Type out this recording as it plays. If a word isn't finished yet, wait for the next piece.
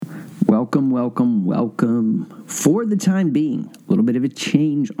welcome. For the time being, a little bit of a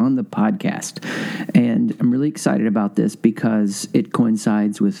change on the podcast. And I'm really excited about this because it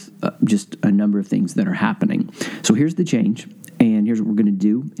coincides with just a number of things that are happening. So here's the change, and here's what we're going to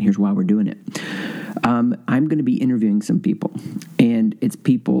do, and here's why we're doing it. I'm going to be interviewing some people, and it's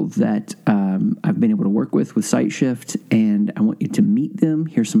people that I've been able to work with SiteShift, and I want you to meet them,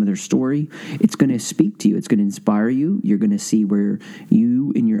 hear some of their story. It's going to speak to you. It's going to inspire you. You're going to see where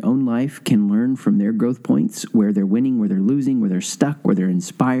you in your own life can learn from their growth points, where they're winning, where they're losing, where they're stuck, where they're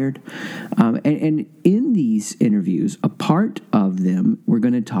inspired. And in these interviews, a part of them, we're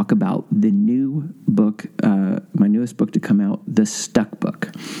going to talk about the new book, my newest book to come out, The Stuck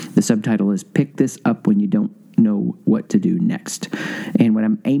Book. The subtitle is Pick This Up When You Don't Know What to Do Next. And what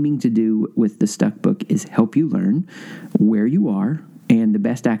I'm aiming to do with The Stuck Book is help you learn where you are and the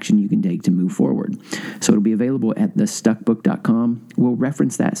best action you can take to move forward. So it'll be available at thestuckbook.com. We'll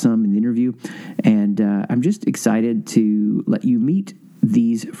reference that some in the interview. And I'm just excited to let you meet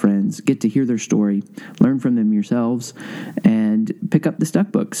these friends, get to hear their story, learn from them yourselves, and pick up the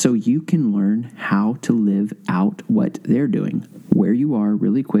Stuck Book so you can learn how to live out what they're doing, where you are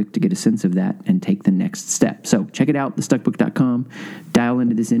really quick to get a sense of that and take the next step. So check it out, thestuckbook.com. Dial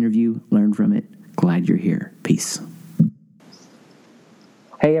into this interview, learn from it. Glad you're here. Peace.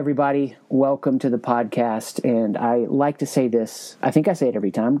 Hey, everybody. Welcome to the podcast. And I like to say this. I think I say it every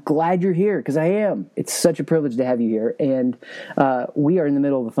time. Glad you're here, because I am. It's such a privilege to have you here. And we are in the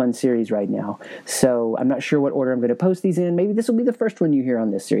middle of a fun series right now. So I'm not sure what order I'm going to post these in. Maybe this will be the first one you hear on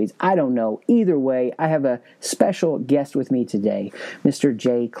this series. I don't know. Either way, I have a special guest with me today, Mr.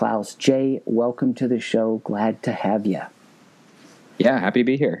 Jay Clouse. Jay, welcome to the show. Glad to have you. Yeah, happy to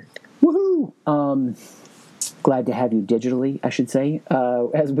be here. Woohoo! Glad to have you digitally, I should say,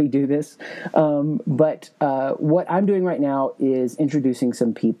 as we do this. But what I'm doing right now is introducing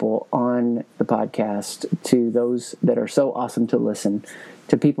some people on the podcast to those that are so awesome to listen,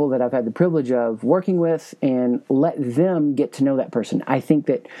 to people that I've had the privilege of working with, and let them get to know that person. I think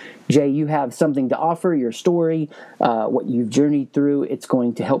that, Jay, you have something to offer, your story, what you've journeyed through. It's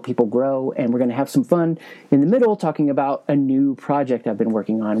going to help people grow, and we're going to have some fun in the middle talking about a new project I've been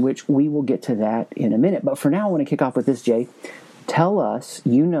working on, which we will get to that in a minute. But for now, I want to kick off with this, Jay. Tell us,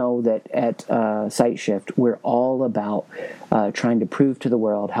 you know that at SiteShift, we're all about trying to prove to the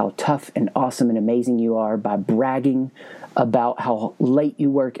world how tough and awesome and amazing you are by bragging about how late you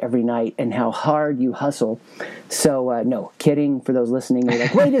work every night and how hard you hustle. So, no, kidding for those listening. You're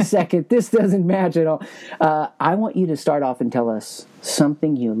like, wait a second, this doesn't match at all. I want you to start off and tell us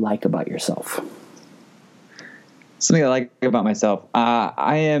something you like about yourself. Something I like about myself.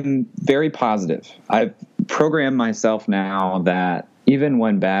 I am very positive. I've programmed myself now that even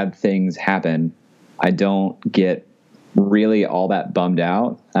when bad things happen, I don't get really all that bummed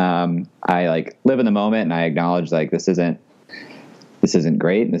out. I live in the moment, and I acknowledge this isn't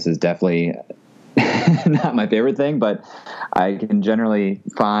great. And this is definitely not my favorite thing, but I can generally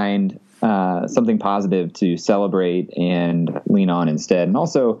find something positive to celebrate and lean on instead. And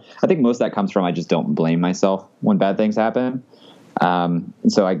also, I think most of that comes from I just don't blame myself when bad things happen. And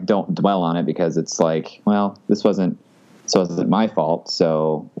so I don't dwell on it because it's like, well, this wasn't my fault,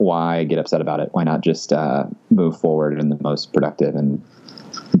 so why get upset about it? Why not just move forward in the most productive and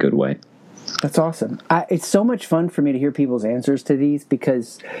good way? That's awesome. It's so much fun for me to hear people's answers to these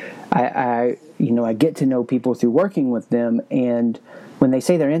because I get to know people through working with them, and when they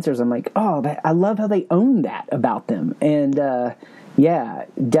say their answers, I'm like, oh, I love how they own that about them. And yeah,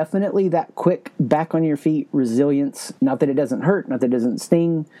 definitely that quick back on your feet resilience. Not that it doesn't hurt, not that it doesn't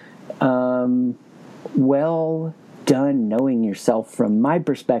sting. Well done knowing yourself from my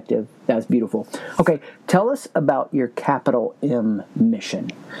perspective. That's beautiful. Okay, tell us about your capital M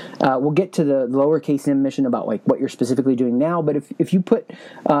mission. We'll get to the lowercase m mission about what you're specifically doing now, but if you put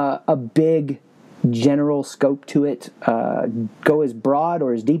a big general scope to it, go as broad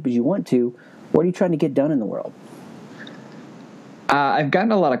or as deep as you want to, what are you trying to get done in the world? I've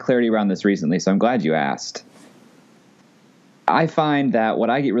gotten a lot of clarity around this recently, so I'm glad you asked. I find that what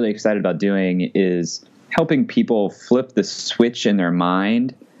I get really excited about doing is helping people flip the switch in their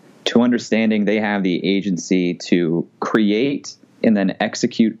mind to understanding they have the agency to create and then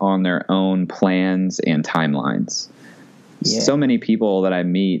execute on their own plans and timelines. Yeah. So many people that I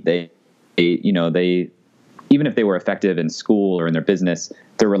meet, they even if they were effective in school or in their business,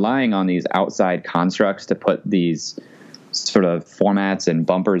 they're relying on these outside constructs to put these sort of formats and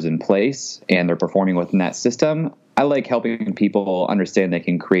bumpers in place, and they're performing within that system. I like helping people understand they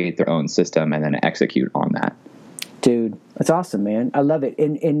can create their own system and then execute on that. Dude, that's awesome, man. I love it.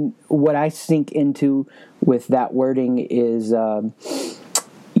 And what I sink into with that wording is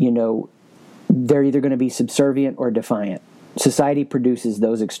they're either going to be subservient or defiant. Society produces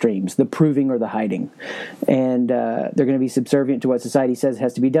those extremes, the proving or the hiding. And they're going to be subservient to what society says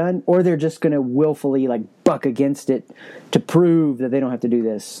has to be done, or they're just going to willfully buck against it to prove that they don't have to do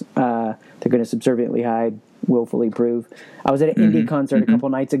this. They're going to subserviently hide, willfully prove. I was at an indie concert a couple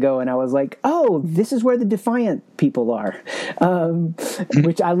nights ago, and I was like, oh, this is where the defiant people are.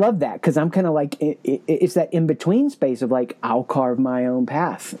 Which I love that, because I'm kind of it's that in-between space of I'll carve my own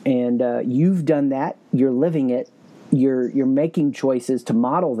path. And you've done that. You're living it. You're making choices to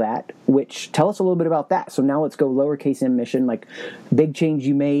model that, which tell us a little bit about that. So now let's go lowercase m mission, big change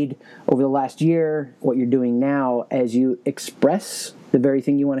you made over the last year, what you're doing now as you express the very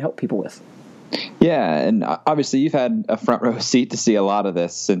thing you want to help people with. Yeah, and obviously you've had a front row seat to see a lot of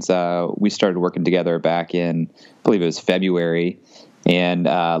this since we started working together back in, I believe it was February, and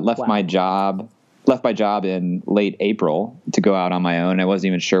left my job in late April to go out on my own. I wasn't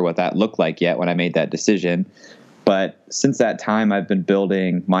even sure what that looked like yet when I made that decision. But since that time, I've been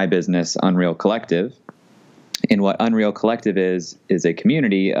building my business, Unreal Collective. And what Unreal Collective is a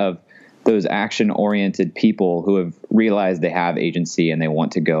community of those action-oriented people who have realized they have agency and they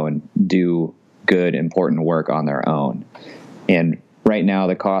want to go and do good, important work on their own. And right now,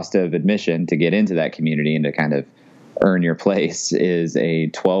 the cost of admission to get into that community and to kind of earn your place is a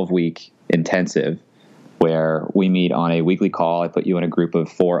 12-week intensive where we meet on a weekly call. I put you in a group of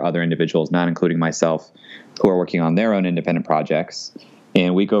 4 other individuals, not including myself, who are working on their own independent projects.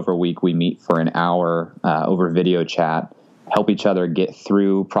 And week over week, we meet for an hour over video chat, help each other get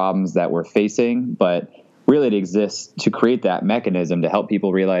through problems that we're facing, but really it exists to create that mechanism to help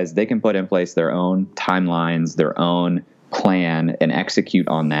people realize they can put in place their own timelines, their own plan, and execute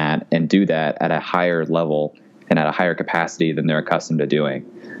on that and do that at a higher level and at a higher capacity than they're accustomed to doing.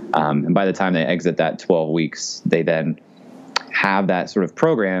 And by the time they exit that 12 weeks, they then have that sort of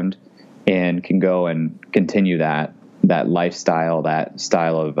programmed and can go and continue that lifestyle, that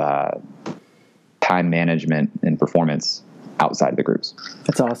style of time management and performance outside of the groups.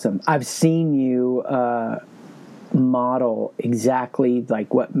 That's awesome. I've seen you model exactly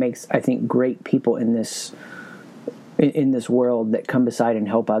what makes, I think, great people in this world that come beside and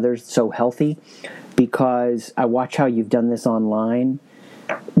help others so healthy, because I watch how you've done this online.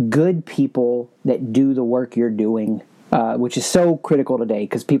 Good people that do the work you're doing, which is so critical today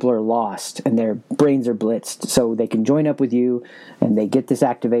because people are lost and their brains are blitzed. So they can join up with you and they get this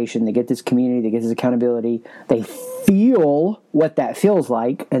activation, they get this community, they get this accountability. They feel what that feels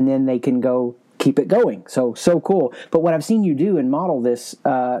like, and then they can go keep it going. So cool. But what I've seen you do and model this,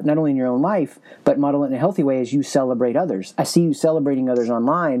 not only in your own life, but model it in a healthy way, is you celebrate others. I see you celebrating others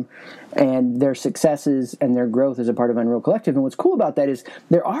online and their successes and their growth as a part of Unreal Collective. And what's cool about that is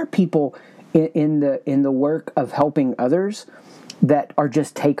there are people in the work of helping others that are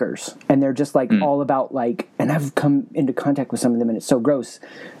just takers, and they're just all about and I've come into contact with some of them, and it's so gross.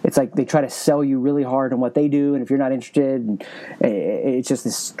 It's they try to sell you really hard on what they do, and if you're not interested, and it's just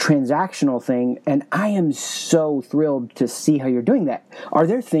this transactional thing. And I am so thrilled to see how you're doing that. Are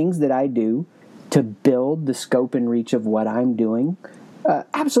there things that I do to build the scope and reach of what I'm doing?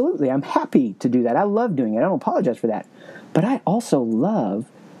 Absolutely. I'm happy to do that. I love doing it. I don't apologize for that. But I also love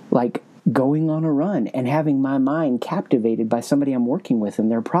going on a run and having my mind captivated by somebody I'm working with and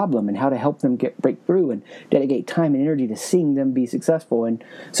their problem and how to help them break through and dedicate time and energy to seeing them be successful. And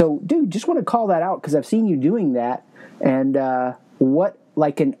so, dude, just want to call that out because I've seen you doing that. And what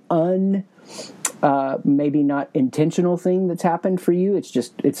an maybe not intentional thing that's happened for you.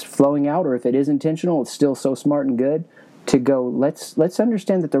 It's flowing out, or if it is intentional, it's still so smart and good to go, let's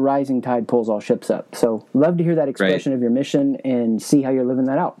understand that the rising tide pulls all ships up. So love to hear that expression of your mission and see how you're living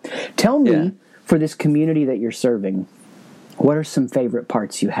that out. Tell me, for this community that you're serving, what are some favorite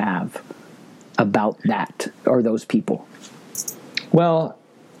parts you have about that or those people? Well,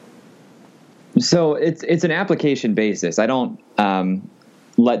 so it's an application basis. I don't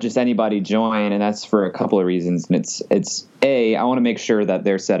let just anybody join, and that's for a couple of reasons. And it's I want to make sure that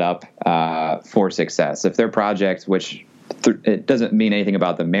they're set up for success. If their project, which it doesn't mean anything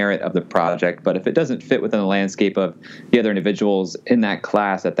about the merit of the project, but if it doesn't fit within the landscape of the other individuals in that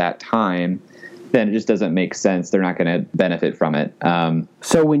class at that time, then it just doesn't make sense. They're not going to benefit from it.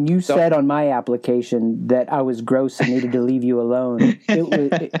 So when you said on my application that I was gross and needed to leave you alone,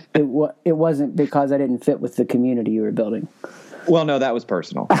 it wasn't because I didn't fit with the community you were building. Well, no, that was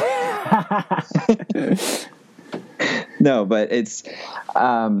personal. No, but it's,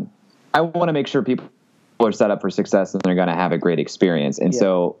 I want to make sure people are set up for success and they're going to have a great experience. And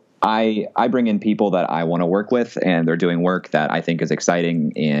so I bring in people that I want to work with, and they're doing work that I think is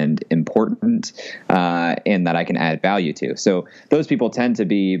exciting and important, and that I can add value to. So those people tend to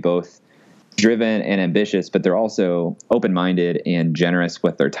be both driven and ambitious, but they're also open-minded and generous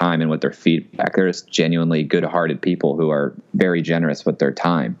with their time and with their feedback. They're just genuinely good-hearted people who are very generous with their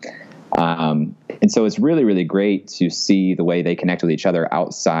time. And so it's really, really great to see the way they connect with each other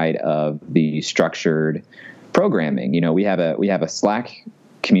outside of the structured programming. You know, we have a Slack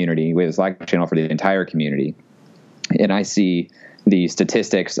community. We have a Slack channel for the entire community. And I see the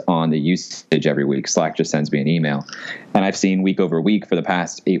statistics on the usage every week. Slack just sends me an email. And I've seen week over week for the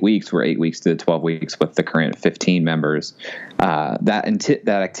past 8 weeks, we're 8 weeks to 12 weeks with the current 15 members, that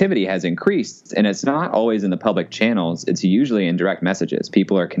activity has increased. And it's not always in the public channels. It's usually in direct messages.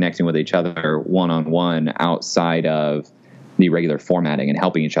 People are connecting with each other one-on-one outside of the regular formatting and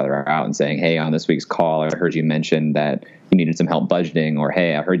helping each other out and saying, hey, on this week's call, I heard you mention that you needed some help budgeting, or,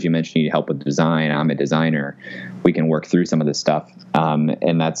 hey, I heard you mention you need help with design. I'm a designer. We can work through some of this stuff.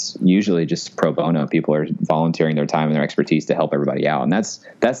 And that's usually just pro bono. People are volunteering their time and their expertise to help everybody out. And that's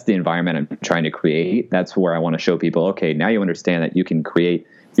the environment I'm trying to create. That's where I want to show people, okay, now you understand that you can create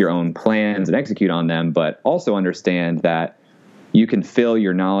your own plans and execute on them, but also understand that you can fill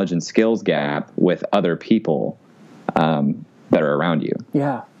your knowledge and skills gap with other people that are around you.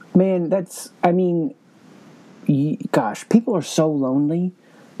 Yeah, man, gosh, people are so lonely.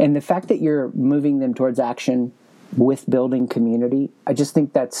 And the fact that you're moving them towards action with building community, I just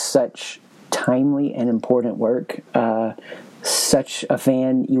think that's such timely and important work. Such a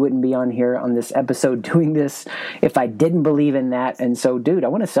fan. You wouldn't be on here on this episode doing this if I didn't believe in that. And so, dude, I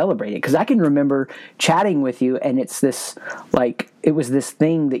want to celebrate it, because I can remember chatting with you, and it's this, like, it was this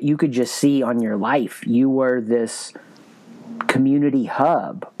thing that you could just see on your life. You were this community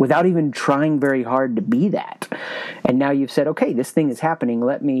hub without even trying very hard to be that. And now you've said, okay, this thing is happening.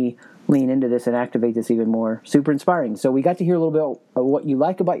 Let me lean into this and activate this even more. Super inspiring. So we got to hear a little bit of what you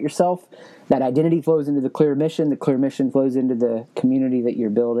like about yourself. That identity flows into the clear mission. The clear mission flows into the community that you're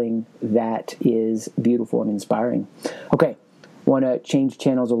building. That is beautiful and inspiring. Okay. Want to change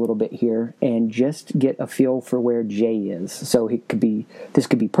channels a little bit here and just get a feel for where Jay is. So this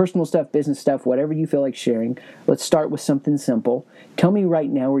could be personal stuff, business stuff, whatever you feel like sharing. Let's start with something simple. Tell me right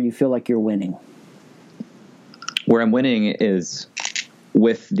now where you feel like you're winning. Where I'm winning is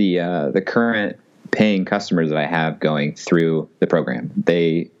with the current paying customers that I have going through the program.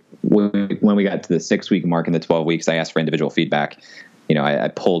 When we got to the 6-week mark and the 12 weeks, I asked for individual feedback. You know, I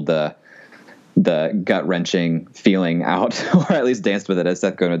pulled the gut-wrenching feeling out, or at least danced with it, as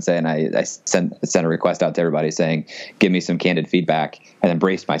Seth Godin would say, and I sent a request out to everybody saying, give me some candid feedback, and then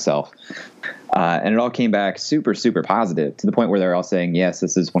braced myself. And it all came back super, super positive, to the point where they're all saying, yes,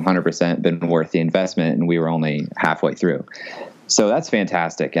 this has 100% been worth the investment, and we were only halfway through. So that's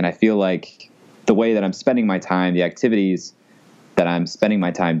fantastic, and I feel like the way that I'm spending my time, the activities that I'm spending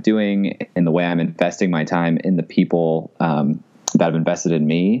my time doing, and the way I'm investing my time in the people that have invested in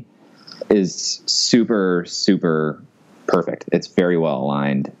me is super, super perfect. It's very well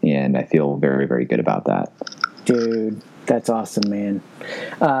aligned, and I feel very, very good about that. Dude, that's awesome, man.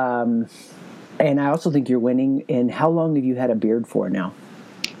 And I also think you're winning. And how long have you had a beard for now?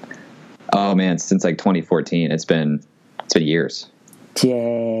 Oh man, since like 2014. It's been years.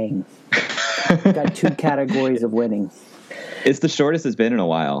 Dang. Got 2 categories of winning. It's the shortest it's been in a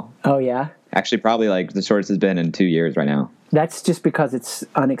while. Oh yeah? Actually, probably like the shortest it's been in 2 years right now. That's just because it's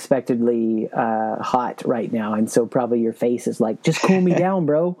unexpectedly hot right now, and so probably your face is like, just cool me down,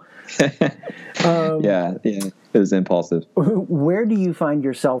 bro. Yeah, it was impulsive. Where do you find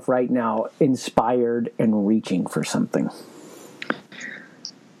yourself right now inspired and reaching for something?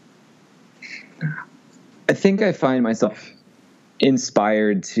 I think I find myself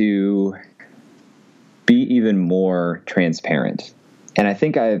inspired to be even more transparent. And I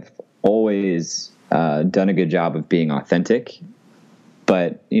think I've always done a good job of being authentic,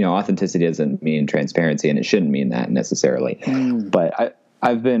 but authenticity doesn't mean transparency, and it shouldn't mean that necessarily. But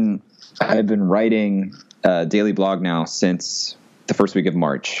I've been writing a daily blog now since the first week of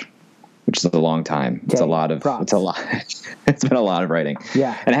March, which is a long time. It's a lot. It's been a lot of writing.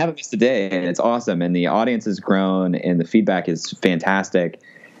 Yeah. And I haven't missed a day, and it's awesome. And the audience has grown, and the feedback is fantastic.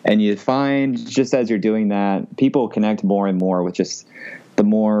 And you find, just as you're doing that, people connect more and more with just the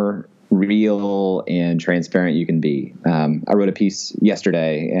more real and transparent you can be. I wrote a piece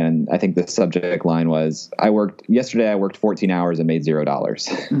yesterday, and I think the subject line was, yesterday I worked 14 hours and made $0.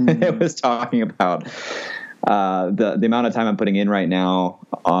 Mm-hmm. It was talking about the amount of time I'm putting in right now.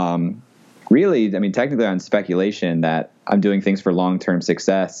 Really, I mean, technically on speculation that I'm doing things for long-term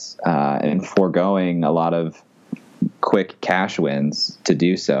success and foregoing a lot of quick cash wins to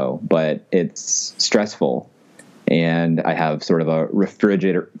do so, but it's stressful. And I have sort of a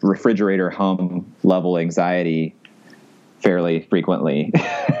refrigerator hum level anxiety fairly frequently,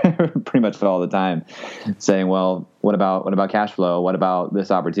 pretty much all the time, saying, well, what about cash flow? What about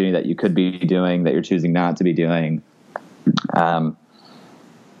this opportunity that you could be doing that you're choosing not to be doing?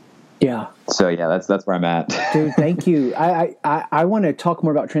 Yeah. So yeah, that's where I'm at. Dude, thank you. I want to talk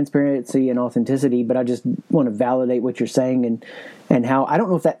more about transparency and authenticity, but I just want to validate what you're saying and how, I don't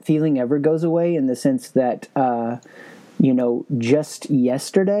know if that feeling ever goes away, in the sense that, just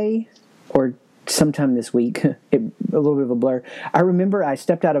yesterday or sometime this week, a little bit of a blur, I remember I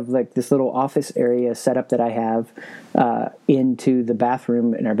stepped out of like this little office area setup that I have into the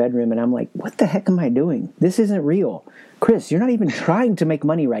bathroom in our bedroom, and I'm like, what the heck am I doing? This isn't real. Chris, you're not even trying to make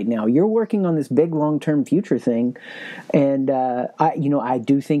money right now. You're working on this big long-term future thing. And I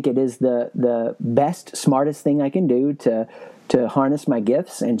do think it is the best, smartest thing I can do to harness my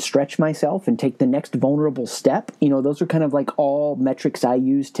gifts and stretch myself and take the next vulnerable step. Those are kind of like all metrics I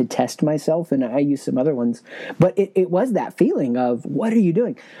use to test myself, and I use some other ones. But it was that feeling of, what are you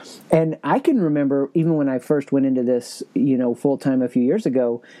doing? And I can remember, even when I first went into this, full-time a few years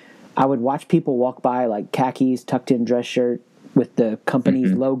ago, I would watch people walk by, like khakis, tucked in dress shirt with the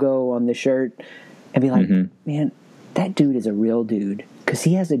company's logo on the shirt, and be like, man, that dude is a real dude, because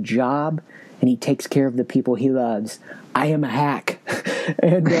he has a job and he takes care of the people he loves. I am a hack.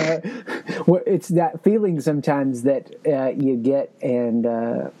 And it's that feeling sometimes that you get,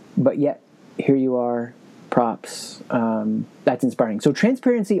 and but yet here you are. Props. That's inspiring. So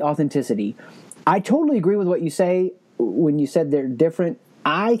transparency, authenticity. I totally agree with what you say when you said they're different.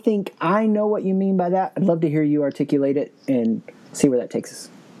 I think I know what you mean by that. I'd love to hear you articulate it and see where that takes us.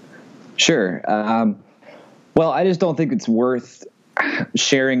 Sure. Well, I just don't think it's worth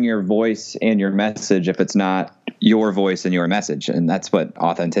sharing your voice and your message if it's not your voice and your message. And that's what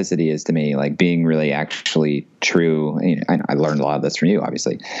authenticity is to me, like being really actually true. I learned a lot of this from you,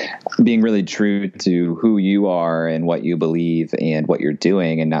 obviously. Being really true to who you are and what you believe and what you're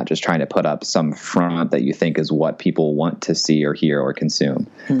doing, and not just trying to put up some front that you think is what people want to see or hear or consume.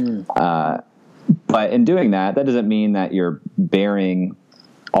 But in doing that doesn't mean that you're bearing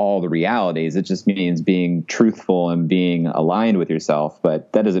all the realities. It just means being truthful and being aligned with yourself.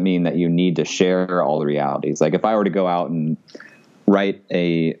 But that doesn't mean that you need to share all the realities. Like if I were to go out and write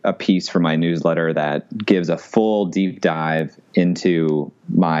a piece for my newsletter that gives a full deep dive into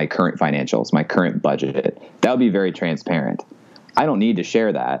my current financials, my current budget, that would be very transparent. I don't need to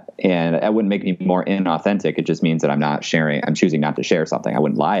share that. And that wouldn't make me more inauthentic. It just means that I'm choosing not to share something. I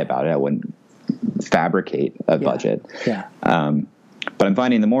wouldn't lie about it. I wouldn't fabricate a budget. Yeah. But I'm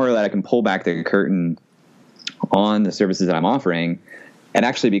finding the more that I can pull back the curtain on the services that I'm offering, it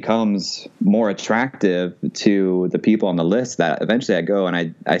actually becomes more attractive to the people on the list that eventually I go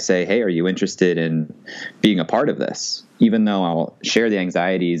and I say, hey, are you interested in being a part of this? Even though I'll share the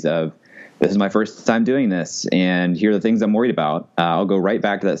anxieties of, this is my first time doing this, and here are the things I'm worried about. I'll go right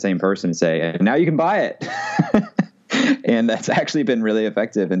back to that same person and say, and now you can buy it. And that's actually been really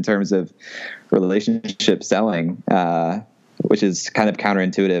effective in terms of relationship selling, which is kind of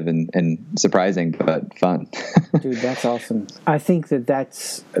counterintuitive and surprising, but fun. Dude, that's awesome. I think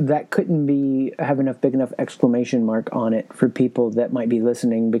that couldn't have enough big enough exclamation mark on it for people that might be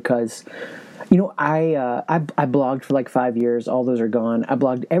listening, because I blogged for like 5 years. All those are gone. I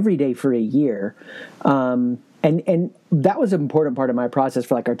blogged every day for a year. And that was an important part of my process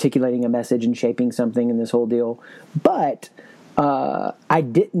for like articulating a message and shaping something in this whole deal. But I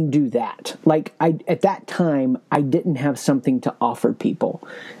didn't do that. Like at that time, I didn't have something to offer people,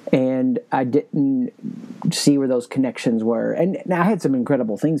 and I didn't see where those connections were. And I had some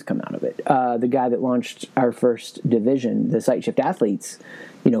incredible things come out of it. The guy that launched our first division, the Sight Shift Athletes,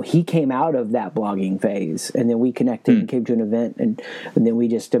 he came out of that blogging phase, and then we connected and came to an event, and then we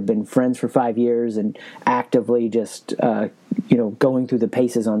just have been friends for 5 years and actively just, going through the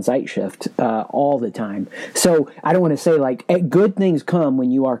paces on Sight Shift all the time. So I don't want to say like good things come when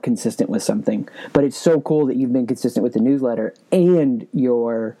you are consistent with something, but it's so cool that you've been consistent with the newsletter and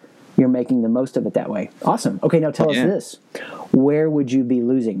you're making the most of it that way. Awesome. Okay, now tell us this. Where would you be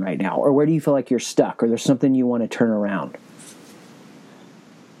losing right now? Or where do you feel like you're stuck, or there's something you want to turn around?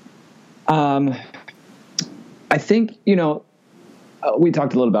 I think, we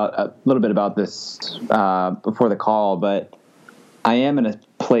talked a little bit about this before the call, but I am in a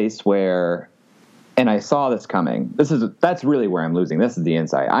place where, and I saw this coming. That's really where I'm losing. This is the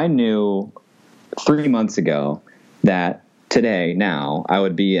insight. I knew 3 months ago that now I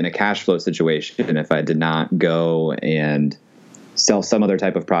would be in a cash flow situation if I did not go and sell some other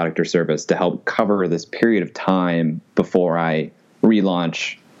type of product or service to help cover this period of time before I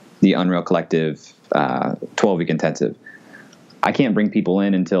relaunch the Unreal Collective 12-week intensive. I can't bring people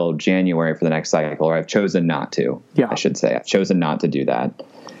in until January for the next cycle, or I've chosen not to. Yeah. I should say I've chosen not to do that.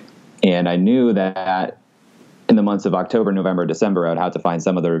 And I knew that in the months of October, November, December, I would have to find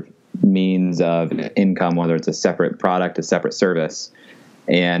some other means of income, whether it's a separate product, a separate service.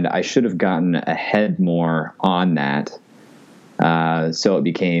 And I should have gotten ahead more on that, so it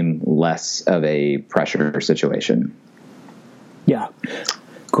became less of a pressure situation. Yeah.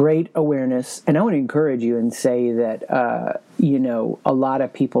 Great awareness. And I want to encourage you and say that, a lot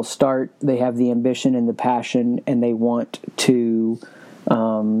of people start, they have the ambition and the passion, and they want to,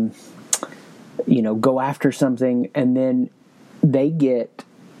 go after something, and then they get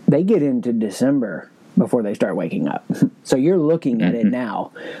into December before they start waking up. So you're looking at it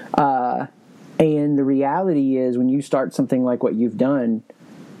now. And the reality is, when you start something like what you've done,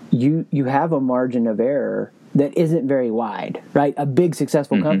 you have a margin of error that isn't very wide, right? A big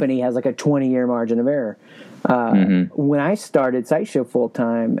successful company has like a 20-year margin of error. When I started SiteShow full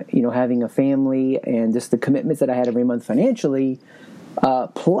time, having a family and just the commitments that I had every month financially,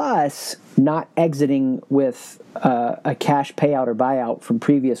 plus not exiting with a cash payout or buyout from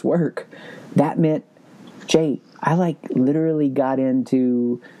previous work, that meant, Jay, I literally got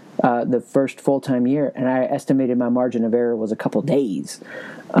into the first full-time year, and I estimated my margin of error was a couple days.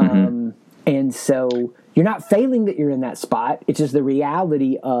 And so you're not failing that you're in that spot. It's just the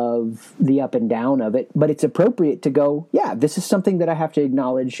reality of the up and down of it. But it's appropriate to go, yeah, this is something that I have to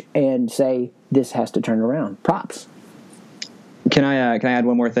acknowledge and say, this has to turn around. Props. Can I add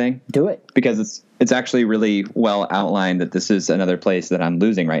one more thing? Do it. Because it's actually really well outlined that this is another place that I'm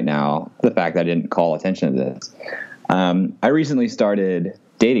losing right now, the fact that I didn't call attention to this. I recently started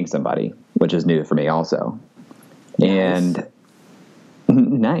dating somebody, which is new for me also. Nice. And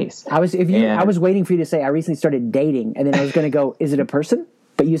nice. I was waiting for you to say I recently started dating, and then I was going to go, is it a person?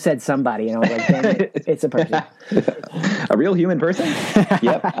 But you said somebody, and I was like, dang it, it's a person. A real human person?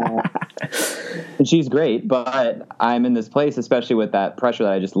 Yep. And she's great, but I'm in this place, especially with that pressure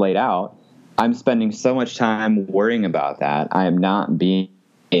that I just laid out. I'm spending so much time worrying about that. I am not being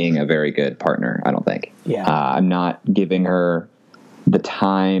a very good partner, I don't think. Yeah. I'm not giving her the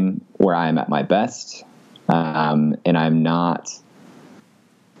time where I'm at my best, and I'm not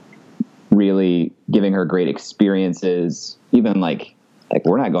really giving her great experiences, even like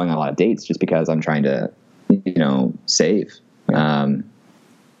we're not going on a lot of dates just because I'm trying to, save.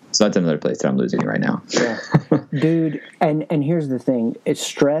 So that's another place that I'm losing right now. Yeah. Dude, and here's the thing.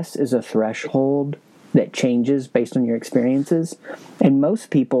 Stress is a threshold that changes based on your experiences. And most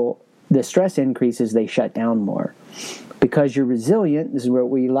people, the stress increases, they shut down more. Because you're resilient, this is where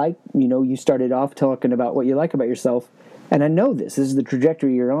we like, you started off talking about what you like about yourself. And I know this is the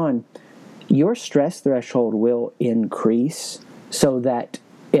trajectory you're on. Your stress threshold will increase so that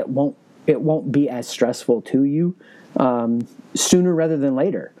it won't be as stressful to you sooner rather than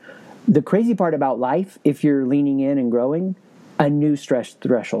later. The crazy part about life, if you're leaning in and growing, a new stress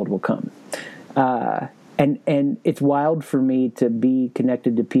threshold will come. And it's wild for me to be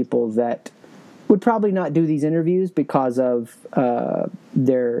connected to people that would probably not do these interviews because of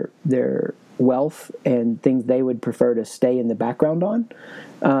their wealth and things they would prefer to stay in the background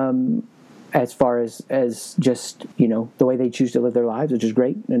on. As far as just, the way they choose to live their lives, which is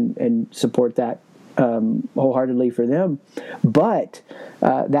great, and support that wholeheartedly for them. But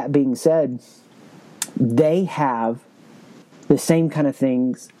that being said, they have the same kind of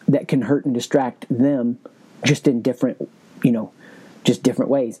things that can hurt and distract them, just in different, just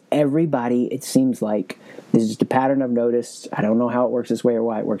different ways. Everybody, it seems like, this is just a pattern I've noticed. I don't know how it works this way or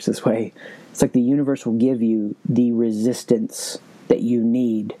why it works this way. It's like the universe will give you the resistance that you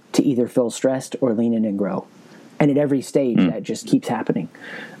need to either feel stressed or lean in and grow. And at every stage, that just keeps happening.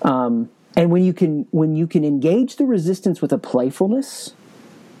 And when you can engage the resistance with a playfulness,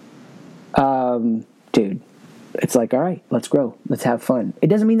 dude, it's like, all right, let's grow. Let's have fun. It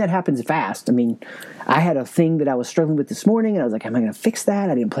doesn't mean that happens fast. I mean, I had a thing that I was struggling with this morning, and I was like, am I going to fix that?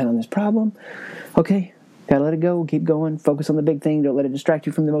 I didn't plan on this problem. Okay, got to let it go. Keep going. Focus on the big thing. Don't let it distract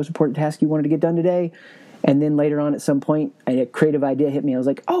you from the most important task you wanted to get done today. And then later on at some point, a creative idea hit me. I was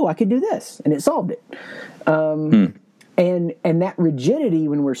like, oh, I could do this. And it solved it. And that rigidity,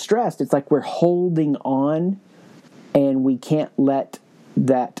 when we're stressed, it's like we're holding on, and we can't let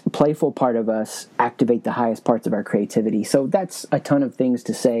that playful part of us activate the highest parts of our creativity. So that's a ton of things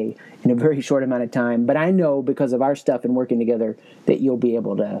to say in a very short amount of time. But I know, because of our stuff and working together, that you'll be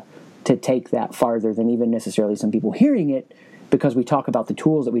able to take that farther than even necessarily some people hearing it because we talk about the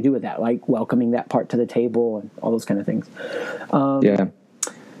tools that we do with that, like welcoming that part to the table and all those kind of things. Yeah.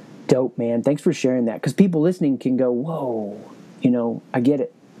 Dope, man. Thanks for sharing that, because people listening can go, whoa, I get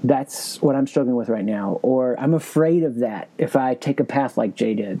it. That's what I'm struggling with right now. Or I'm afraid of that if I take a path like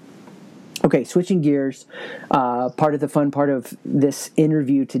Jay did. Okay, switching gears. Part of the fun part of this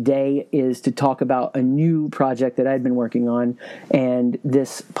interview today is to talk about a new project that I've been working on, and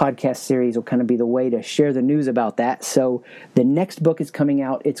this podcast series will kind of be the way to share the news about that. So the next book is coming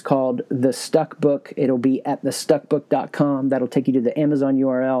out. It's called The Stuck Book. It'll be at thestuckbook.com. That'll take you to the Amazon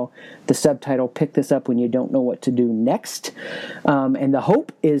URL. The subtitle, Pick This Up When You Don't Know What to Do Next. And the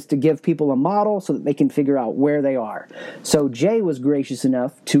hope is to give people a model so that they can figure out where they are. So Jay was gracious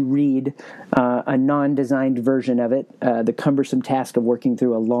enough to read a non-designed version of it. The cumbersome task of working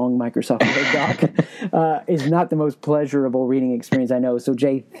through a long Microsoft Word doc is not the most pleasurable reading experience I know. So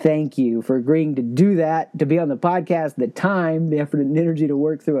Jay, thank you for agreeing to do that, to be on the podcast, the time, the effort and energy to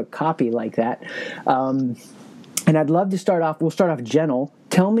work through a copy like that. And I'd love to we'll start off gentle.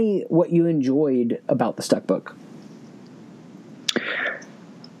 Tell me what you enjoyed about the Stuck Book.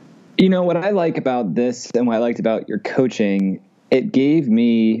 What I like about this and what I liked about your coaching, it gave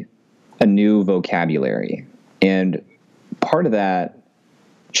me a new vocabulary. And part of that,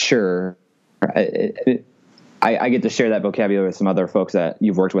 sure, I get to share that vocabulary with some other folks that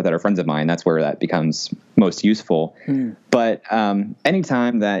you've worked with that are friends of mine. That's where that becomes most useful. But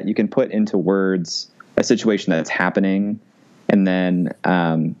anytime that you can put into words a situation that's happening and then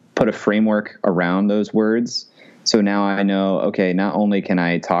put a framework around those words. So now I know, okay, not only can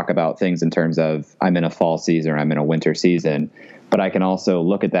I talk about things in terms of I'm in a fall season or I'm in a winter season, but I can also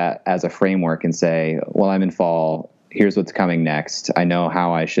look at that as a framework and say, well, I'm in fall. Here's what's coming next. I know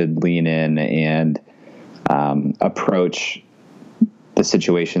how I should lean in and approach the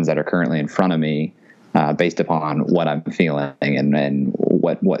situations that are currently in front of me based upon what I'm feeling and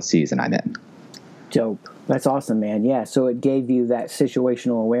what season I'm in. Dope. That's awesome, man. Yeah, so it gave you that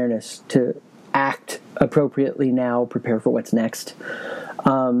situational awareness to act appropriately now, prepare for what's next.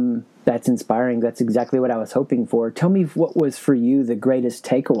 That's inspiring. That's exactly what I was hoping for. Tell me what was for you the greatest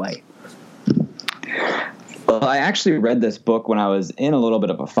takeaway. Well, I actually read this book when I was in a little bit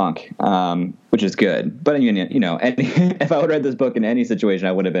of a funk, which is good. But if I would have read this book in any situation,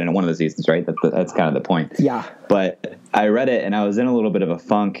 I would have been in one of the seasons, right? That's kind of the point. Yeah. But I read it and I was in a little bit of a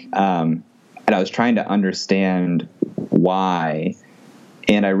funk, and I was trying to understand why.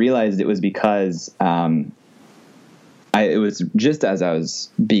 And I realized it was because it was just as I was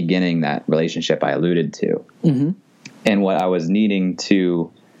beginning that relationship I alluded to. Mm-hmm. And what I was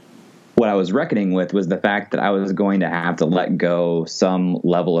reckoning with was the fact that I was going to have to let go some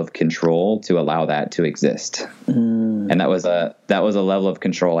level of control to allow that to exist. And that was a level of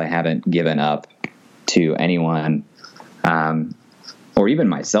control I haven't given up to anyone, or even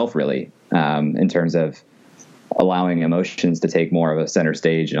myself really, in terms of allowing emotions to take more of a center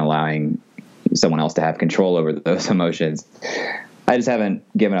stage and allowing someone else to have control over those emotions. I just haven't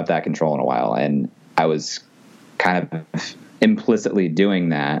given up that control in a while. And I was kind of implicitly doing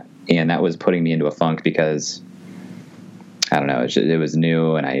that. And that was putting me into a funk because I don't know, it was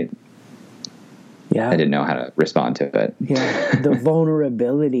new and I didn't know how to respond to it. Yeah. The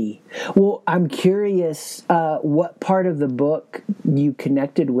vulnerability. Well, I'm curious, what part of the book you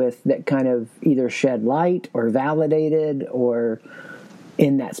connected with that kind of either shed light or validated or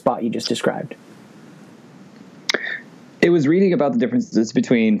in that spot you just described? It was reading about the differences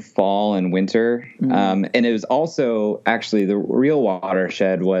between fall and winter. And it was also actually the real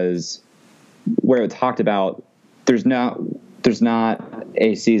watershed was where it talked about there's not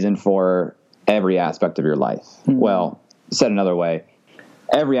a season for every aspect of your life. Well, said another way,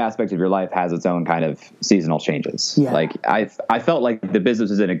 every aspect of your life has its own kind of seasonal changes. Yeah. Like I felt like the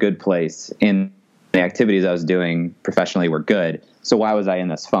business was in a good place and the activities I was doing professionally were good. So why was I in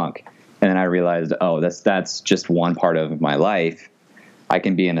this funk? And then I realized, that's just one part of my life. I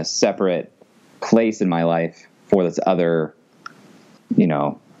can be in a separate place in my life for this other,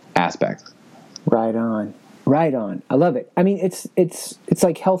 aspect. Right on. Right on. I love it. I mean, it's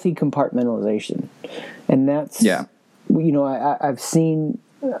like healthy compartmentalization. And that's, I've seen,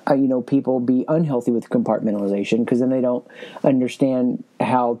 people be unhealthy with compartmentalization because then they don't understand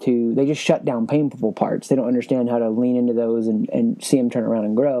they just shut down painful parts. They don't understand how to lean into those and see them turn around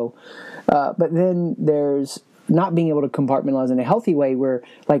and grow. But then there's not being able to compartmentalize in a healthy way where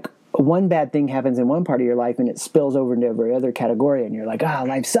like one bad thing happens in one part of your life and it spills over into every other category, and you're like,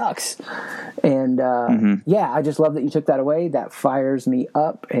 life sucks. And I just love that you took that away. That fires me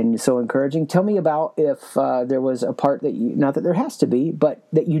up and is so encouraging. Tell me about if there was a part that you, not that there has to be, but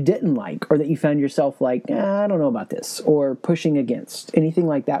that you didn't like, or that you found yourself like, I don't know about this, or pushing against, anything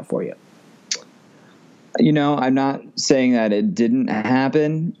like that for you. I'm not saying that it didn't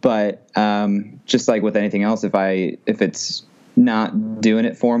happen, but just like with anything else, if it's not doing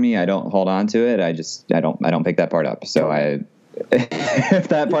it for me, I don't hold on to it. I don't pick that part up. So if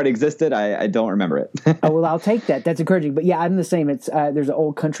that part existed, I don't remember it. Oh, well, I'll take that. That's encouraging. But yeah, I'm the same. It's there's an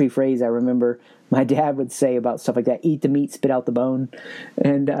old country phrase I remember my dad would say about stuff like that: "Eat the meat, spit out the bone."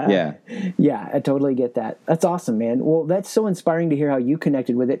 And yeah, I totally get that. That's awesome, man. Well, that's so inspiring to hear how you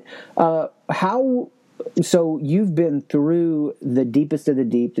connected with it. So you've been through the deepest of the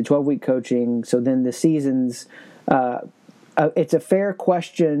deep, the 12-week coaching. So then the seasons. It's a fair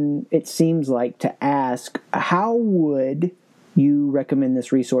question, it seems like, to ask, how would you recommend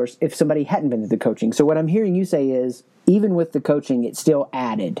this resource if somebody hadn't been through the coaching? So what I'm hearing you say is, even with the coaching, it still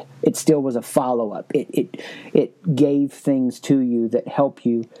added. It still was a follow-up. It gave things to you that help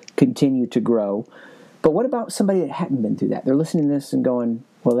you continue to grow. But what about somebody that hadn't been through that? They're listening to this and going,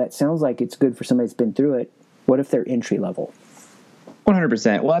 well, that sounds like it's good for somebody that's been through it. What if they're entry level?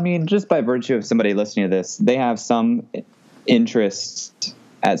 100%. Well, I mean, just by virtue of somebody listening to this, they have some interest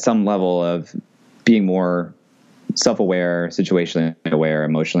at some level of being more self-aware, situationally aware,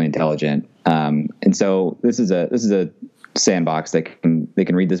 emotionally intelligent. And so this is a sandbox. They can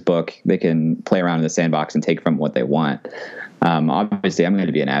read this book. They can play around in the sandbox and take from what they want. Obviously, I'm going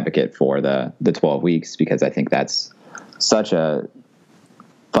to be an advocate for the 12 weeks because I think that's such a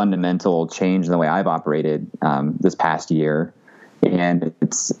fundamental change in the way I've operated this past year. And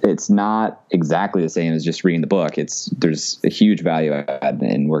it's not exactly the same as just reading the book. There's a huge value add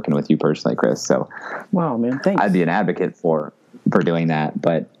in working with you personally, Chris. So, wow, man, thanks. I'd be an advocate for doing that.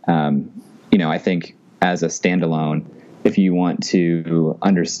 But I think as a standalone, if you want to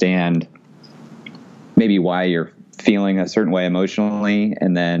understand maybe why you're feeling a certain way emotionally,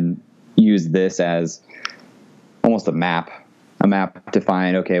 and then use this as almost a map to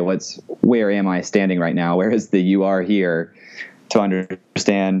find, okay, where am I standing right now? Where is the you are here? To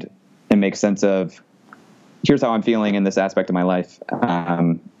understand and make sense of, here's how I'm feeling in this aspect of my life.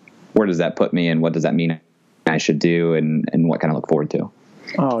 Where does that put me, and what does that mean I should do, and what can I look forward to?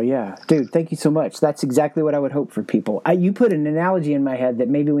 Oh, yeah. Dude, thank you so much. That's exactly what I would hope for people. You put an analogy in my head that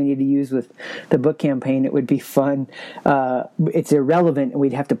maybe we need to use with the book campaign. It would be fun. It's irrelevant, and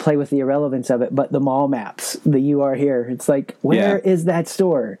we'd have to play with the irrelevance of it, but the mall maps, the you are here. It's like, where is that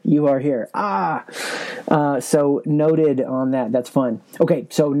store? You are here. So noted on that. That's fun. Okay,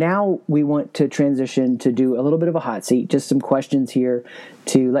 so now we want to transition to do a little bit of a hot seat, just some questions here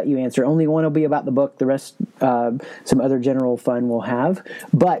to let you answer. Only one will be about the book. The rest, some other general fun we'll have.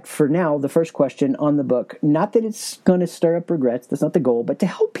 But for now, the first question on the book, not that it's going to stir up regrets, that's not the goal, but to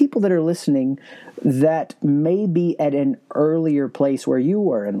help people that are listening that may be at an earlier place where you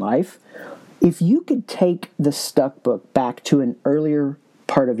were in life, if you could take the Stuck book back to an earlier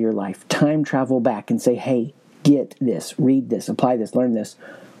part of your life, time travel back and say, hey, get this, read this, apply this, learn this,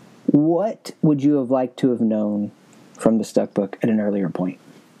 what would you have liked to have known from the Stuck book at an earlier point?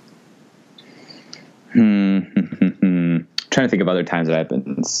 Trying to think of other times that I've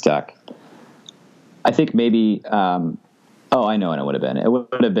been stuck. I think maybe, I know what it would have been. It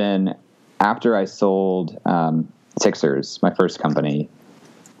would have been after I sold Tixers, my first company,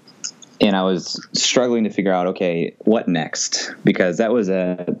 and I was struggling to figure out, okay, what next? Because that was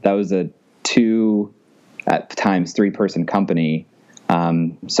a 2 at times 3-person company.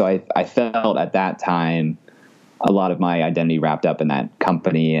 So I felt at that time a lot of my identity wrapped up in that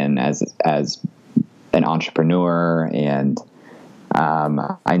company and as an entrepreneur, and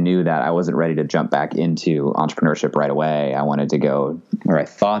I knew that I wasn't ready to jump back into entrepreneurship right away. I wanted to go, or I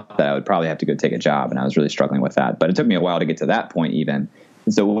thought that I would probably have to go take a job, and I was really struggling with that. But it took me a while to get to that point even.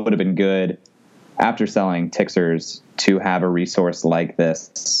 And so it would have been good after selling Tixers to have a resource like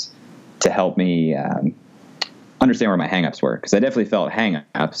this to help me understand where my hangups were, because I definitely felt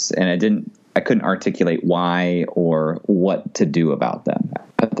hangups, and I couldn't articulate why or what to do about them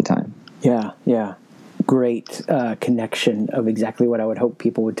at the time. Yeah. Great connection of exactly what I would hope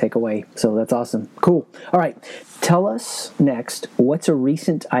people would take away. So that's awesome. Cool. All right. Tell us next, what's a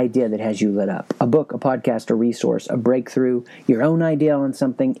recent idea that has you lit up? A book, a podcast, a resource, a breakthrough, your own idea on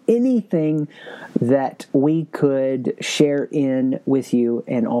something, anything that we could share in with you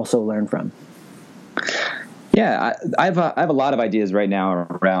and also learn from. Yeah, I have a lot of ideas right now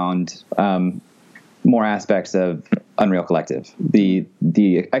around more aspects of Unreal Collective. The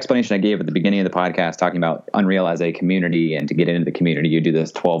explanation I gave at the beginning of the podcast, talking about Unreal as a community, and to get into the community, you do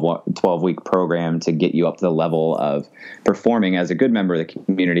this 12-week program to get you up to the level of performing as a good member of the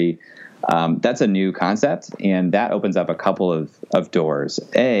community. That's a new concept, and that opens up a couple of doors.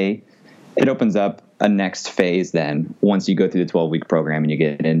 It opens up a next phase then, once you go through the 12-week program and you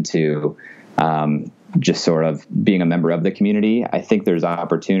get into just sort of being a member of the community. I think there's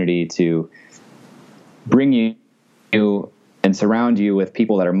opportunity to bring you and surround you with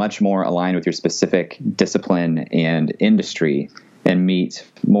people that are much more aligned with your specific discipline and industry, and meet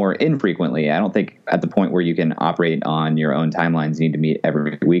more infrequently. I don't think at the point where you can operate on your own timelines, you need to meet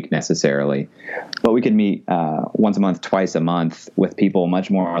every week necessarily, but we can meet once a month, twice a month, with people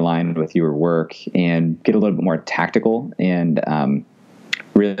much more aligned with your work, and get a little bit more tactical and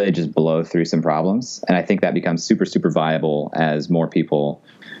really just blow through some problems. And I think that becomes super, super viable as more people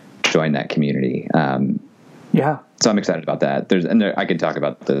join that community. So I'm excited about that. I can talk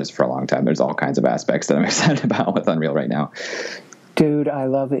about this for a long time. There's all kinds of aspects that I'm excited about with Unreal right now. Dude, I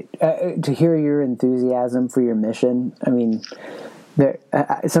love it. To hear your enthusiasm for your mission. I mean,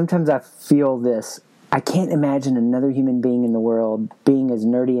 sometimes I feel this. I can't imagine another human being in the world being as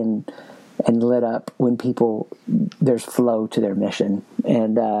nerdy and lit up when there's flow to their mission.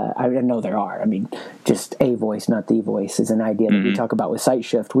 And I know there are. I mean, just a voice, not the voice, is an idea that we talk about with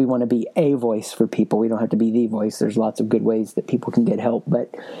SiteShift. We want to be a voice for people. We don't have to be the voice. There's lots of good ways that people can get help,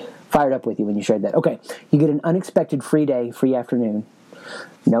 but fired up with you when you shared that. Okay, you get an unexpected free day, free afternoon,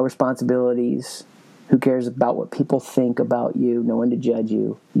 no responsibilities. Who cares about what people think about you? No one to judge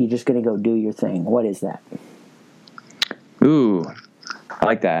you. You're just going to go do your thing. What is that? Ooh, I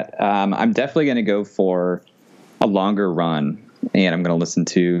like that. I'm definitely going to go for a longer run, and I'm going to listen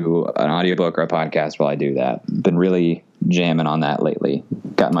to an audiobook or a podcast while I do that. Been really jamming on that lately.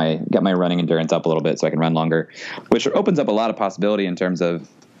 Got my running endurance up a little bit so I can run longer, which opens up a lot of possibility in terms of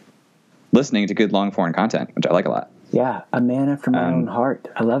listening to good long form content, which I like a lot. Yeah, a man after my own heart.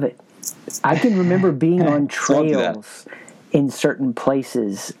 I love it. I can remember being on trails in certain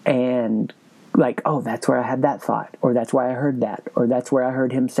places and like, oh, that's where I had that thought, or that's why I heard that, or that's where I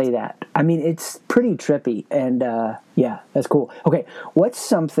heard him say that. I mean, it's pretty trippy, and yeah, that's cool. Okay, what's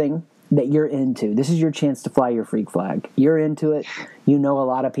something that you're into? This is your chance to fly your freak flag. You're into it. You know a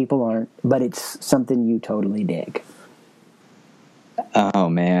lot of people aren't, but it's something you totally dig. Oh,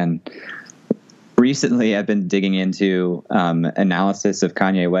 man. Recently, I've been digging into analysis of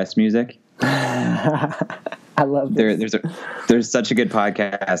Kanye West music. I love this. There's such a good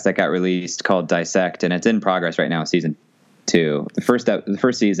podcast that got released called Dissect, and it's in progress right now, season 2. The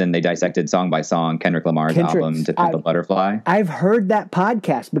first season, they dissected song by song Kendrick Lamar's album "To Pimp a Butterfly." I've heard that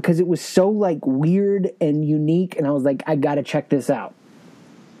podcast because it was so like weird and unique, and I was like, I got to check this out.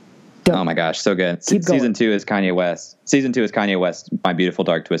 Oh my gosh, so good. Season 2 is Kanye West. Season 2 is Kanye West, My Beautiful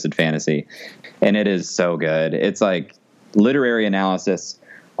Dark Twisted Fantasy. And it is so good. It's like literary analysis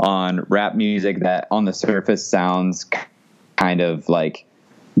on rap music that on the surface sounds kind of like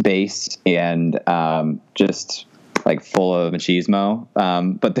bass and just like full of machismo.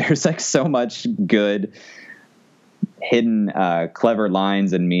 But there's like so much good hidden clever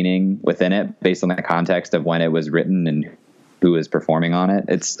lines and meaning within it based on the context of when it was written and who is performing on it.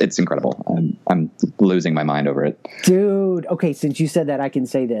 It's incredible. I'm losing my mind over it. Dude, okay, since you said that, I can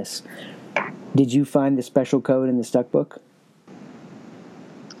say this. Did you find the special code in the Stuck book?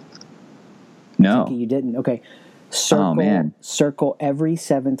 No. Okay, you didn't. Okay. Circle every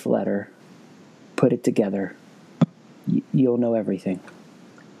 7th letter, put it together. You'll know everything.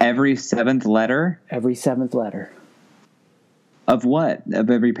 Every 7th letter? Every 7th letter. Of what? Of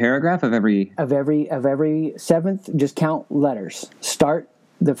every paragraph? Of every 7th, just count letters. Start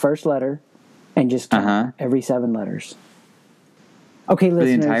the first letter and just count every 7 letters. Okay, listeners.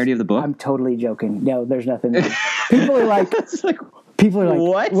 For the entirety of the book? I'm totally joking. No, there's nothing there. People are like,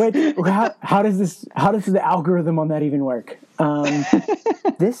 what? How does the algorithm on that even work?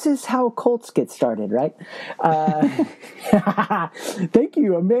 This is how cults get started, right? Thank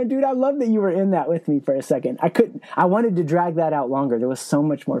you, man, dude. I love that you were in that with me for a second. I wanted to drag that out longer. There was so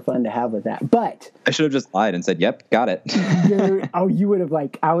much more fun to have with that. But I should have just lied and said, "Yep, got it." Dude, you would have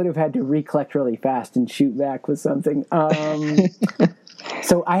I would have had to recollect really fast and shoot back with something.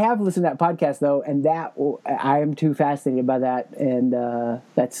 So I have listened to that podcast though, and I am too fascinated by that, and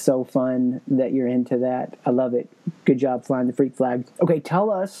that's so fun that you're into that. I love it. Good job flying the freak flag. Okay,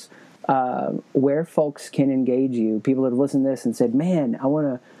 tell us where folks can engage you. People that have listened to this and said, "Man, I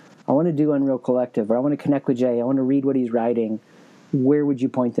want to do Unreal Collective, or I want to connect with Jay. I want to read what he's writing." Where would you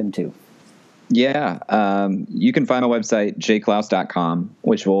point them to? Yeah, you can find my website, jklaus.com,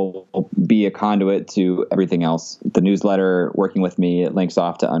 which will be a conduit to everything else. The newsletter, working with me, it links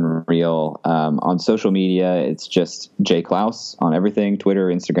off to Unreal. On social media, it's just Jay Clouse on everything: Twitter,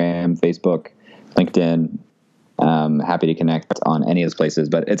 Instagram, Facebook, LinkedIn. Happy to connect on any of those places,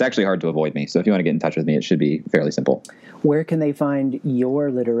 but it's actually hard to avoid me. So if you want to get in touch with me, it should be fairly simple. Where can they find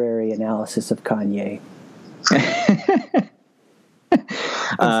your literary analysis of Kanye?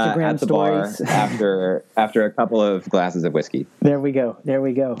 Instagram at the stories. Bar after a couple of glasses of whiskey. There we go.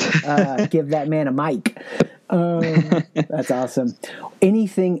 Give that man a mic. That's awesome.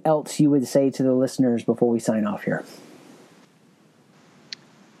 Anything else you would say to the listeners before we sign off here?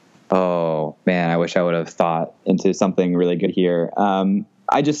 Oh man, I wish I would have thought into something really good here.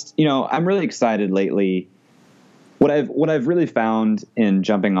 I just, I'm really excited lately. What I've really found in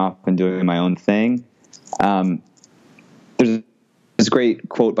jumping off and doing my own thing, there's this great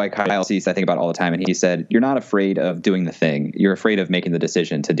quote by Kyle Cease I think about all the time, and he said, "You're not afraid of doing the thing. You're afraid of making the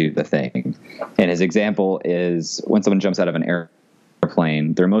decision to do the thing." And his example is when someone jumps out of an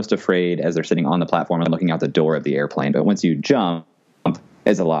airplane, they're most afraid as they're sitting on the platform and looking out the door of the airplane. But once you jump,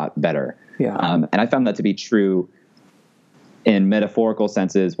 it's a lot better. Yeah. And I found that to be true in metaphorical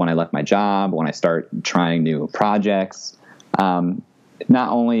senses when I left my job, when I start trying new projects. Not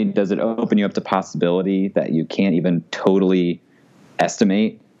only does it open you up to possibility that you can't even totally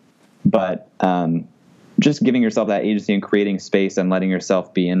estimate, but just giving yourself that agency and creating space and letting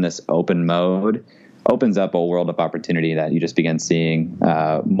yourself be in this open mode opens up a world of opportunity that you just begin seeing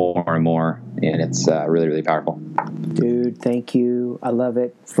more and more, and it's really, really powerful. Dude, thank you. I love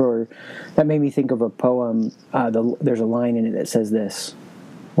it. That made me think of a poem. There's a line in it that says this: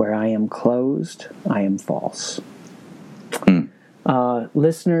 "Where I am closed, I am false."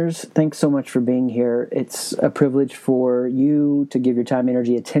 Listeners, thanks so much for being here. It's a privilege for you to give your time,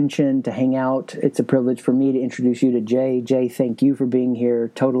 energy, attention, to hang out. It's a privilege for me to introduce you to Jay. Jay, thank you for being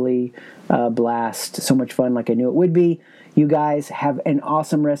here. Totally blast. So much fun, like I knew it would be. You guys have an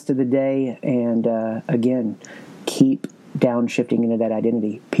awesome rest of the day. And again, keep downshifting into that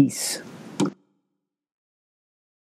identity. Peace.